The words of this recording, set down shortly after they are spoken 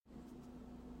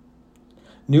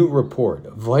New report,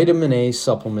 vitamin A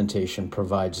supplementation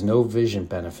provides no vision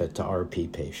benefit to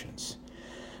RP patients.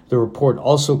 The report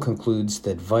also concludes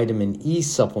that vitamin E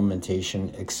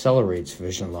supplementation accelerates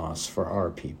vision loss for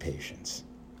RP patients.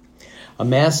 A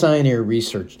Mass Eye and Ear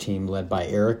research team led by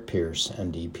Eric Pierce,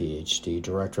 MD, PhD,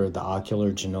 director of the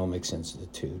Ocular Genomics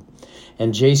Institute,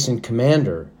 and Jason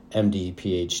Commander, MD,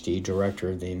 PhD, director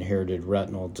of the Inherited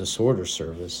Retinal Disorder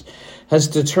Service, has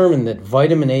determined that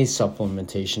vitamin A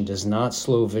supplementation does not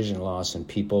slow vision loss in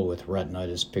people with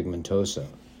retinitis pigmentosa.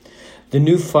 The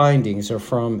new findings are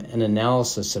from an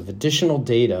analysis of additional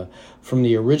data from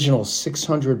the original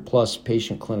 600-plus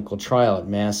patient clinical trial at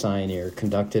Mass Eye and Ear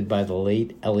conducted by the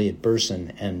late Elliot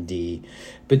Burson, MD,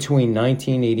 between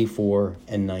 1984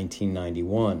 and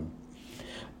 1991.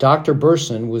 Dr.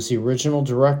 Burson was the original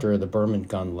director of the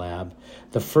Birmingham Lab,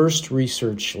 the first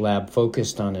research lab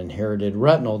focused on inherited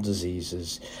retinal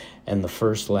diseases, and the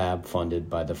first lab funded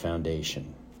by the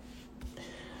foundation.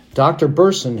 Dr.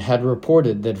 Burson had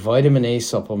reported that vitamin A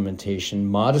supplementation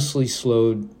modestly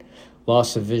slowed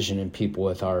loss of vision in people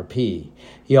with RP.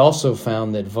 He also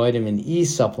found that vitamin E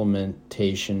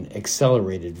supplementation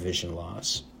accelerated vision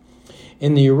loss.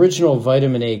 In the original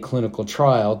vitamin A clinical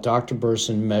trial, Dr.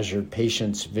 Burson measured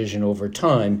patients' vision over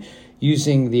time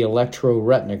using the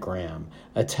electroretinogram,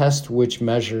 a test which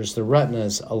measures the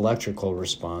retina's electrical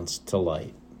response to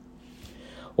light.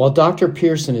 While Dr.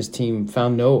 Pierce and his team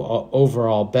found no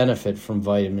overall benefit from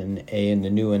vitamin A in the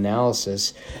new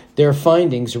analysis, their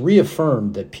findings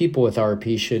reaffirmed that people with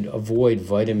RP should avoid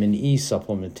vitamin E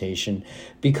supplementation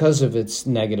because of its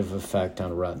negative effect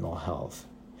on retinal health.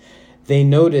 They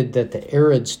noted that the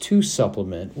AREDS 2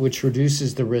 supplement, which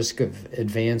reduces the risk of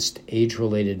advanced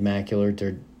age-related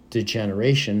macular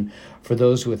degeneration for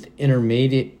those with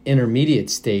intermediate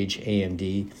stage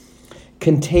AMD,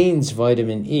 contains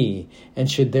vitamin E and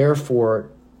should therefore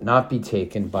not be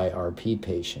taken by RP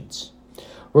patients.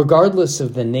 Regardless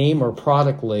of the name or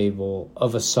product label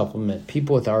of a supplement,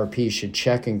 people with RP should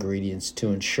check ingredients to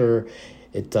ensure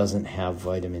it doesn't have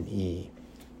vitamin E.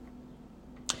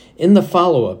 In the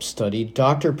follow-up study,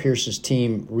 Dr. Pierce's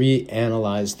team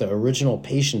reanalyzed the original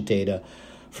patient data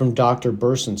from Dr.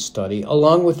 Burson's study,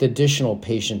 along with additional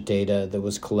patient data that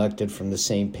was collected from the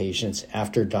same patients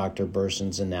after Dr.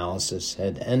 Burson's analysis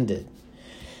had ended.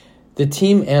 The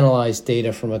team analyzed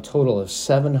data from a total of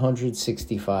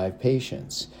 765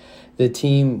 patients. The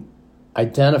team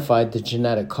identified the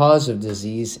genetic cause of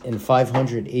disease in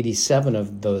 587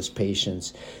 of those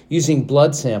patients using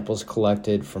blood samples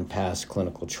collected from past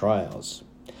clinical trials.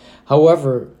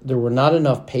 However, there were not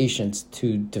enough patients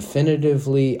to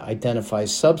definitively identify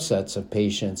subsets of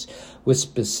patients with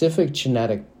specific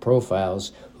genetic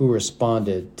profiles who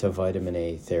responded to vitamin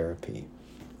A therapy.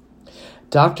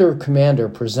 Dr. Commander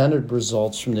presented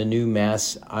results from the new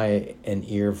Mass Eye and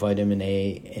Ear vitamin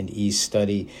A and E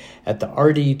study at the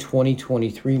RD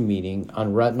 2023 meeting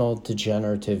on retinal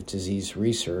degenerative disease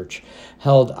research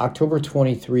held October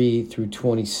 23 through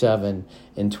 27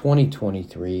 in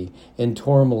 2023 in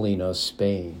Torremolinos,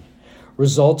 Spain.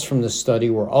 Results from the study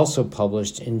were also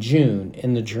published in June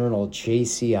in the journal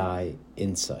JCI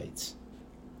Insights.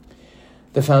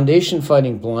 The Foundation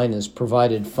Fighting Blindness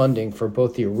provided funding for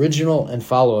both the original and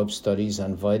follow-up studies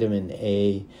on vitamin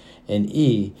A and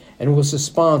E and was a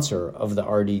sponsor of the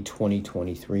RD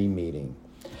 2023 meeting.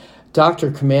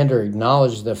 Dr. Commander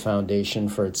acknowledged the Foundation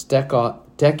for its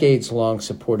decades-long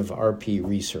support of RP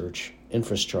research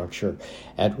infrastructure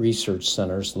at research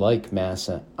centers like Mass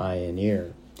Eye and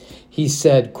Ear. He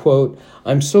said, quote,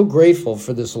 "I'm so grateful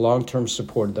for this long-term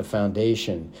support of the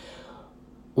Foundation,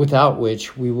 without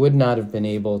which we would not have been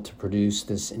able to produce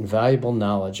this invaluable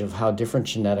knowledge of how different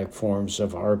genetic forms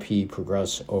of RP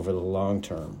progress over the long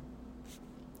term."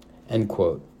 End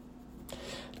quote.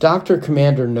 Dr.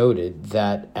 Commander noted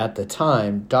that at the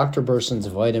time, Dr. Burson's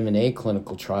vitamin A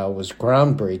clinical trial was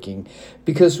groundbreaking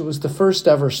because it was the first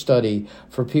ever study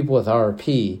for people with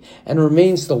RP and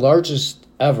remains the largest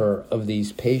ever of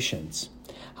these patients.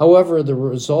 However, the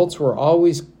results were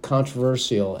always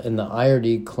controversial in the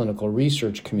IRD clinical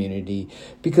research community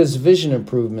because vision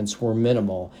improvements were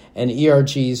minimal and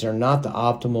ERGs are not the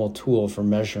optimal tool for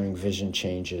measuring vision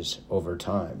changes over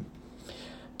time.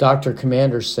 Dr.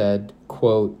 Commander said,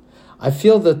 quote, "I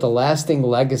feel that the lasting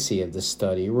legacy of this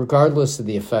study, regardless of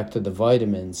the effect of the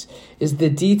vitamins, is the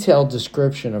detailed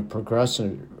description of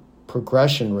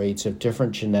progression rates of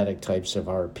different genetic types of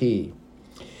RP.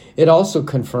 It also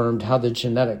confirmed how the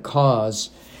genetic cause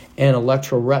and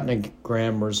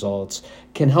electroretinogram results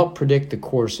can help predict the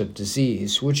course of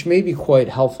disease, which may be quite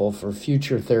helpful for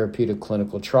future therapeutic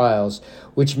clinical trials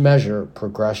which measure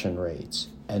progression rates."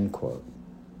 End quote.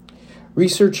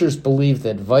 Researchers believe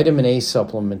that vitamin A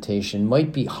supplementation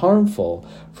might be harmful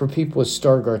for people with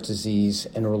Stargardt disease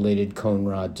and related cone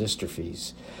rod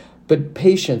dystrophies, but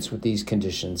patients with these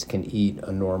conditions can eat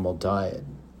a normal diet.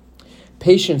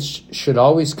 Patients should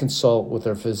always consult with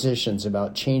their physicians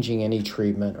about changing any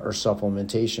treatment or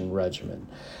supplementation regimen.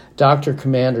 Dr.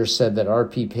 Commander said that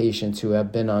RP patients who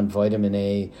have been on vitamin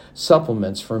A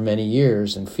supplements for many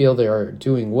years and feel they are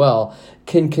doing well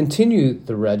can continue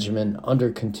the regimen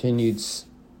under continued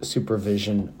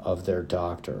supervision of their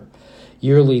doctor.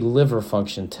 Yearly liver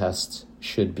function tests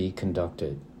should be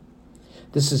conducted.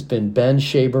 This has been Ben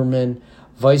Shaberman,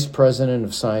 Vice President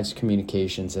of Science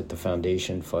Communications at the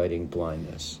Foundation Fighting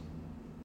Blindness.